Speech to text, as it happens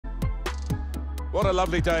What a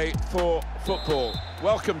lovely day for football.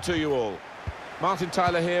 Welcome to you all. Martin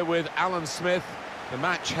Tyler here with Alan Smith. The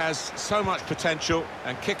match has so much potential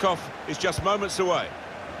and kickoff is just moments away.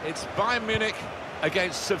 It's Bayern Munich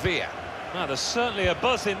against Sevilla. Now, there's certainly a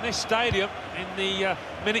buzz in this stadium in the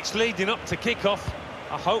minutes leading up to kickoff.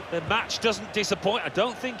 I hope the match doesn't disappoint. I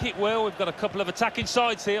don't think it will. We've got a couple of attacking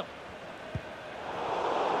sides here.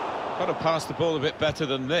 Got to pass the ball a bit better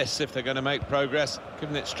than this if they're going to make progress,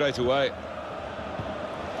 giving it straight away.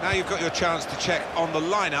 Now you've got your chance to check on the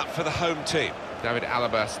lineup for the home team. David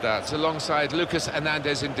Alaba starts alongside Lucas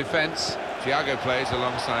Hernandez in defence. Thiago plays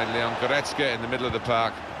alongside Leon Goretzka in the middle of the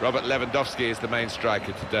park. Robert Lewandowski is the main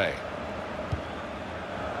striker today.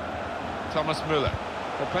 Thomas Müller.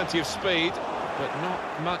 Got plenty of speed, but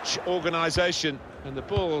not much organisation. And the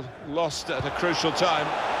ball lost at a crucial time.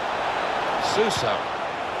 Suso.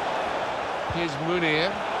 Here's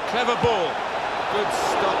Munir. Clever ball. Good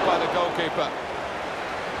stop by the goalkeeper.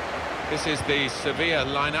 This is the Sevilla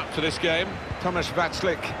lineup for this game. Tomasz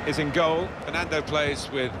Vaclik is in goal. Fernando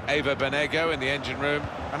plays with Eva Benego in the engine room.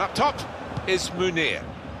 And up top is Munir.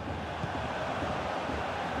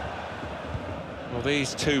 Well,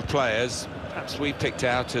 these two players, perhaps we picked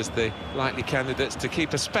out as the likely candidates to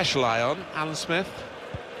keep a special eye on. Alan Smith.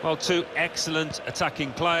 Well, two excellent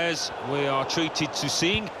attacking players we are treated to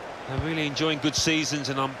seeing. They're really enjoying good seasons,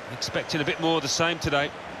 and I'm expecting a bit more of the same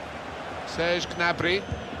today. Serge Gnabry.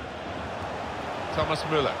 Thomas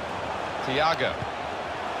Müller. Thiago.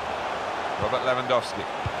 Robert Lewandowski.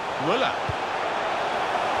 Müller.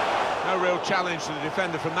 No real challenge to the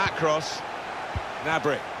defender from that cross.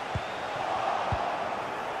 Gnabry.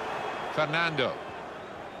 Fernando.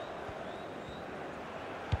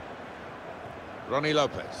 Ronnie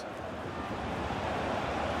Lopez.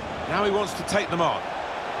 Now he wants to take them on.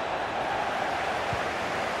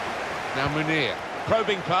 Now Munir.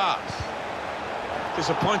 Probing pass.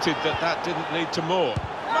 Disappointed that that didn't lead to more.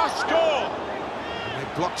 Must score! And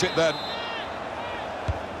they blocked it then.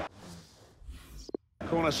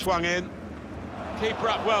 Corner swung in. Keeper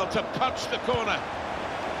up well to punch the corner.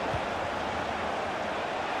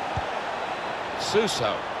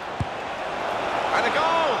 Suso. And a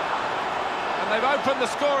goal! And they've opened the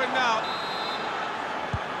scoring now.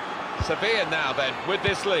 Sevilla now then with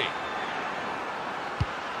this lead.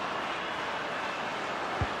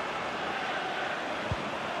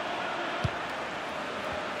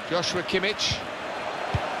 Joshua Kimmich.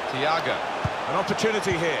 Thiago. An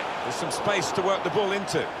opportunity here. There's some space to work the ball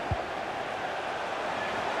into.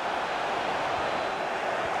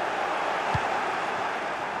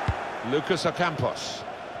 Lucas Ocampos.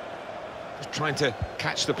 Just trying to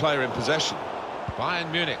catch the player in possession.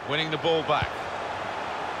 Bayern Munich winning the ball back.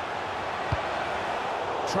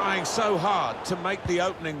 Trying so hard to make the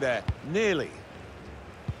opening there. Nearly.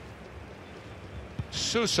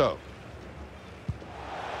 Suso.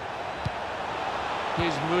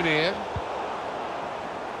 Here's Munir.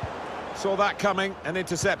 Saw that coming and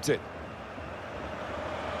intercepted.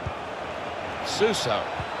 Suso.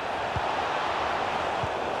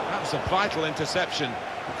 That was a vital interception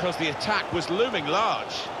because the attack was looming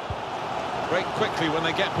large. Break quickly when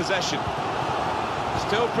they get possession.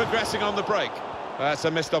 Still progressing on the break. That's a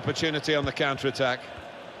missed opportunity on the counter-attack.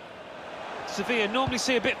 Sevilla normally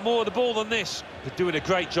see a bit more of the ball than this. They're doing a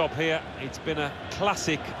great job here. It's been a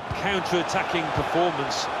classic counter-attacking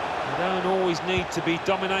performance. You don't always need to be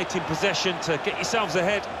dominating possession to get yourselves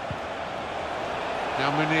ahead.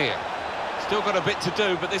 Now Munir. Still got a bit to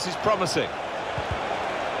do, but this is promising.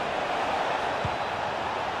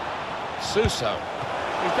 Suso.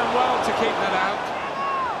 He's done well to keep that out.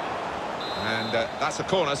 And that's a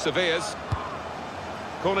corner, Sevilla's.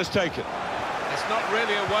 Corner's taken. It's not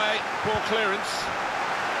really away, poor clearance.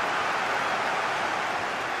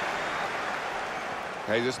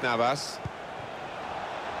 Jesus Navas.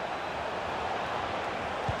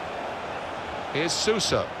 Here's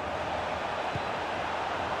Suso.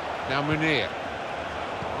 Now Munir.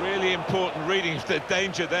 Really important reading of the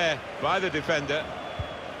danger there by the defender.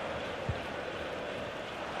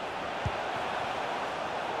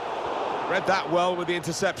 Read that well with the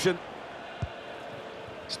interception.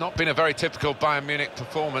 It's not been a very typical Bayern Munich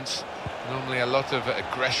performance. Normally a lot of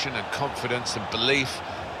aggression and confidence and belief,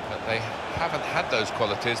 but they haven't had those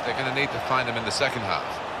qualities. They're going to need to find them in the second half.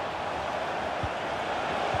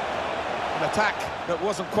 An attack that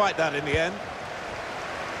wasn't quite that in the end.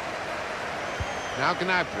 Now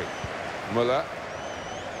Gnabry. Müller.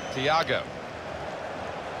 Thiago.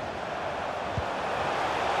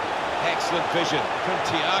 Excellent vision from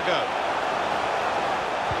Thiago.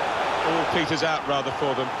 All peters out rather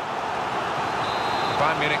for them.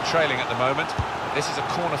 Bayern Munich trailing at the moment. This is a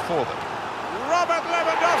corner for them. Robert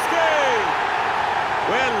Lewandowski!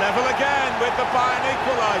 We're level again with the Bayern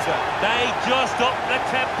equaliser. They just upped the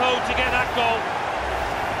tempo to get that goal.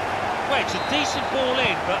 Well, it's a decent ball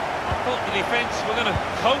in, but I thought the defence were going to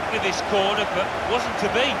cope with this corner, but wasn't to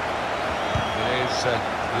be. It is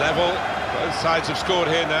level. Both sides have scored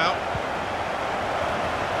here now.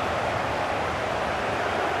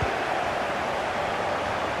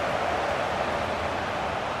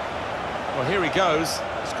 Well, here he goes.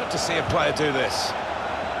 It's good to see a player do this.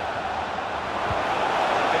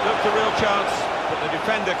 It looked a real chance, but the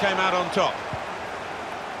defender came out on top.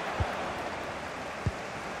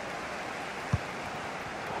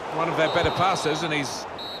 One of their better passers, and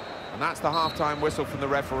that's the half-time whistle from the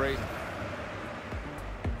referee.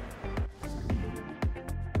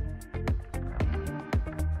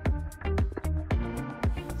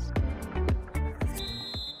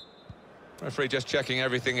 Referee just checking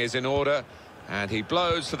everything is in order, and he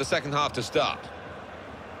blows for the second half to start.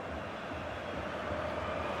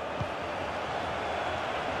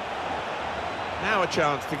 Now a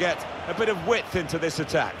chance to get a bit of width into this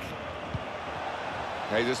attack.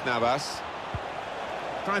 Jesus Navas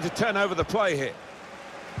trying to turn over the play here.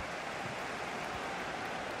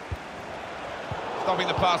 Stopping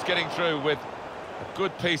the pass getting through with a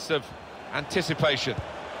good piece of anticipation.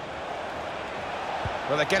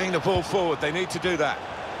 Well, they're getting the ball forward. They need to do that.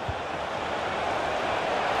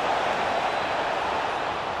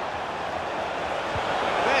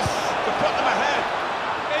 This to put them ahead.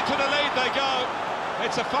 Into the lead they go.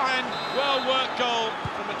 It's a fine, well-worked goal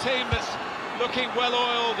from a team that's looking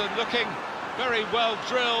well-oiled and looking very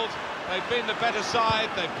well-drilled. They've been the better side.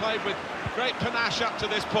 They've played with great panache up to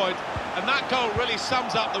this point, and that goal really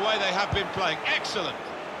sums up the way they have been playing. Excellent.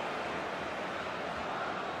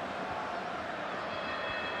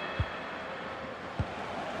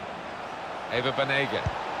 Eva Banega.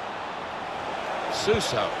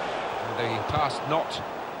 Suso. The pass not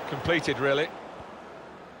completed, really.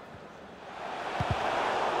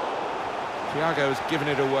 Thiago's given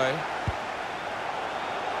it away.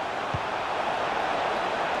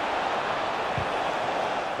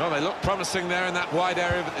 Well, they look promising there in that wide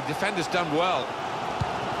area, but the defender's done well.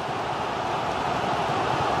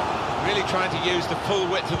 Really trying to use the full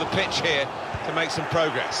width of the pitch here to make some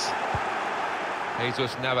progress.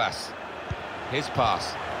 Jesus Navas. His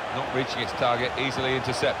pass, not reaching its target, easily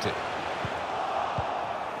intercepted.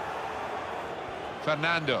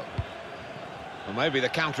 Fernando. Well, maybe the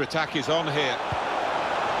counter-attack is on here.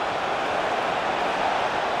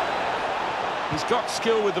 He's got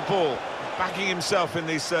skill with the ball, backing himself in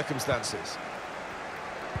these circumstances.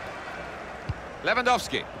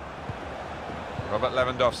 Lewandowski. Robert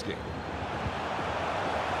Lewandowski.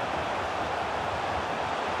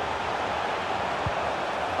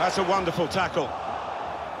 That's a wonderful tackle.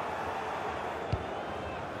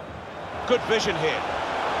 Good vision here.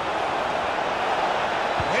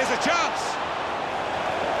 Here's a chance.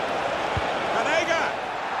 Banega.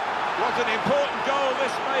 What an important goal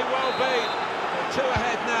this may well be. They're two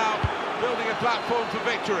ahead now, building a platform for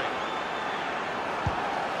victory.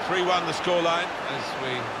 3-1 the scoreline as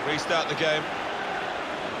we restart the game.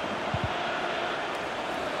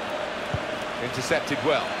 Intercepted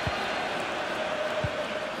well.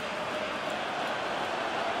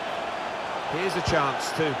 Here's a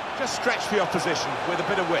chance to just stretch the opposition with a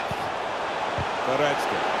bit of width.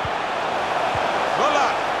 Goretzka.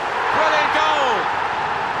 Muller! Brilliant goal!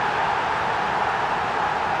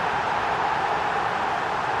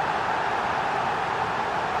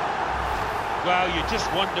 Well, you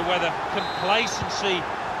just wonder whether complacency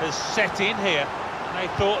has set in here. They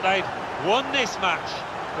thought they'd won this match,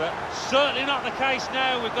 but certainly not the case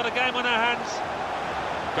now. We've got a game on our hands.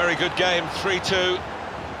 Very good game, 3-2.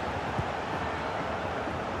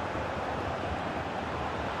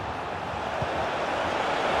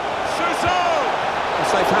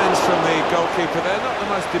 Safe hands from the goalkeeper there, not the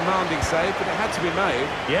most demanding save, but it had to be made.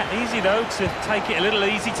 Yeah, easy though, to take it a little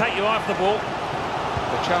easy, take you off the ball.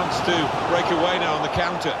 The chance to break away now on the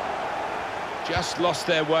counter. Just lost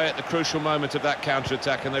their way at the crucial moment of that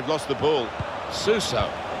counter-attack, and they've lost the ball.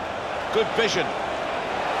 Suso, good vision.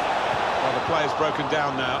 Well, the player's broken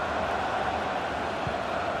down now.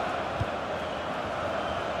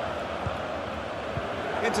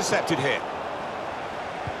 Intercepted here.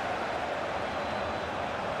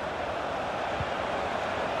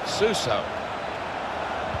 Suso.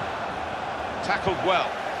 Tackled well.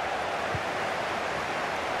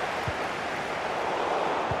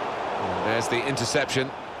 And there's the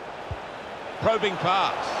interception. Probing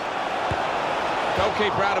pass.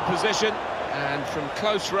 Goalkeeper out of position, and from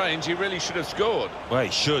close range he really should have scored. Well,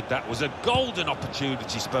 he should. That was a golden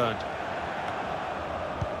opportunity spurned.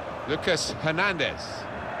 Lucas Hernandez.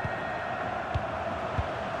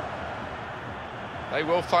 They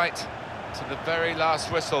will fight to the very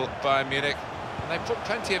last whistle, Bayern Munich. And they put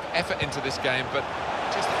plenty of effort into this game, but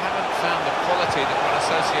just haven't found the quality that one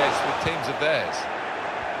associates with teams of theirs.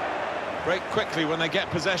 Break quickly when they get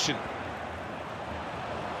possession.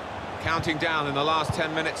 Counting down in the last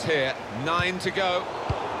 10 minutes here. 9 to go.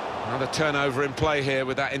 Another turnover in play here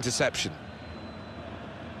with that interception.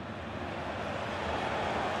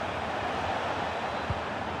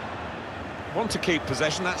 Want to keep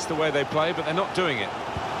possession, that's the way they play, but they're not doing it.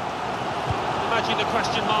 Imagine the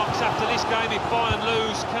question marks after this game. If Bayern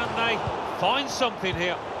lose, can they find something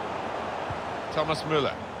here? Thomas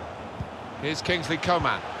Müller. Here's Kingsley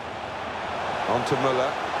Coman. On to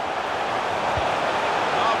Müller.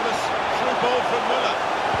 Marvellous through ball from Müller.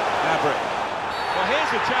 Gnabry. Well,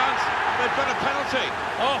 here's a chance. They've got a penalty.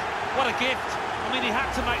 Oh, what a gift. I mean, he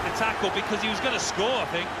had to make the tackle because he was going to score, I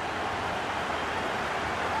think.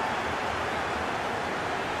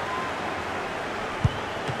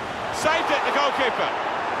 Saved it, the goalkeeper.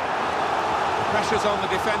 Pressure's on the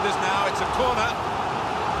defenders now. It's a corner.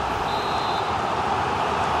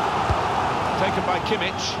 Taken by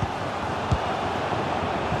Kimmich.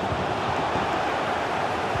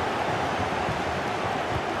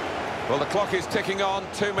 Well, the clock is ticking on.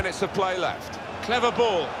 2 minutes of play left. Clever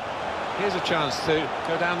ball. Here's a chance to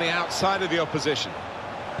go down the outside of the opposition.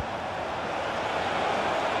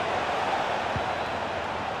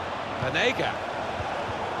 Banega.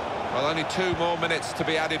 Well, only 2 more minutes to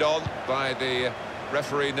be added on by the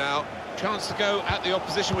referee now. Chance to go at the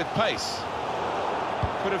opposition with pace.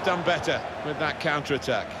 Could have done better with that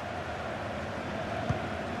counter-attack.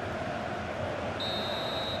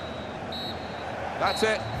 That's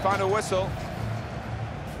it, final whistle.